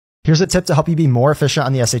Here's a tip to help you be more efficient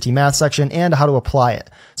on the SAT math section and how to apply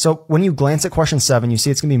it. So when you glance at question 7, you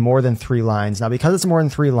see it's going to be more than 3 lines. Now, because it's more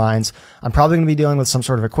than 3 lines, I'm probably going to be dealing with some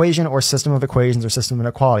sort of equation or system of equations or system of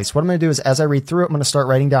inequalities. So what I'm going to do is, as I read through it, I'm going to start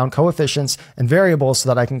writing down coefficients and variables so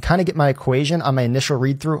that I can kind of get my equation on my initial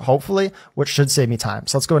read through, hopefully, which should save me time.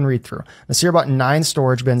 So let's go ahead and read through. Let's see about 9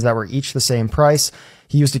 storage bins that were each the same price.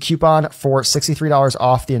 He used a coupon for $63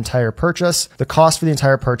 off the entire purchase. The cost for the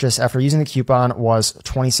entire purchase after using the coupon was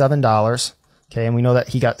 $27. Okay, and we know that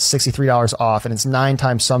he got $63 off, and it's 9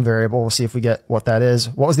 times some variable. We'll see if we get what that is.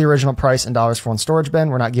 What was the original price in dollars for one storage bin?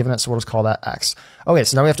 We're not given it, so we'll just call that X. Okay,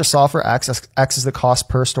 so now we have to solve for X. X is the cost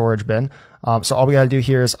per storage bin. So all we got to do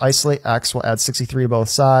here is isolate X. We'll add 63 to both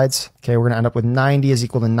sides. Okay, we're going to end up with 90 is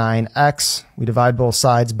equal to 9X. We divide both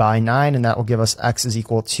sides by 9, and that will give us X is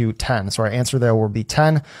equal to 10. So our answer there will be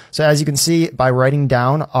 10. So as you can see, by writing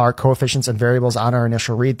down our coefficients and variables on our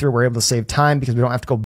initial read through, we're able to save time because we don't have to go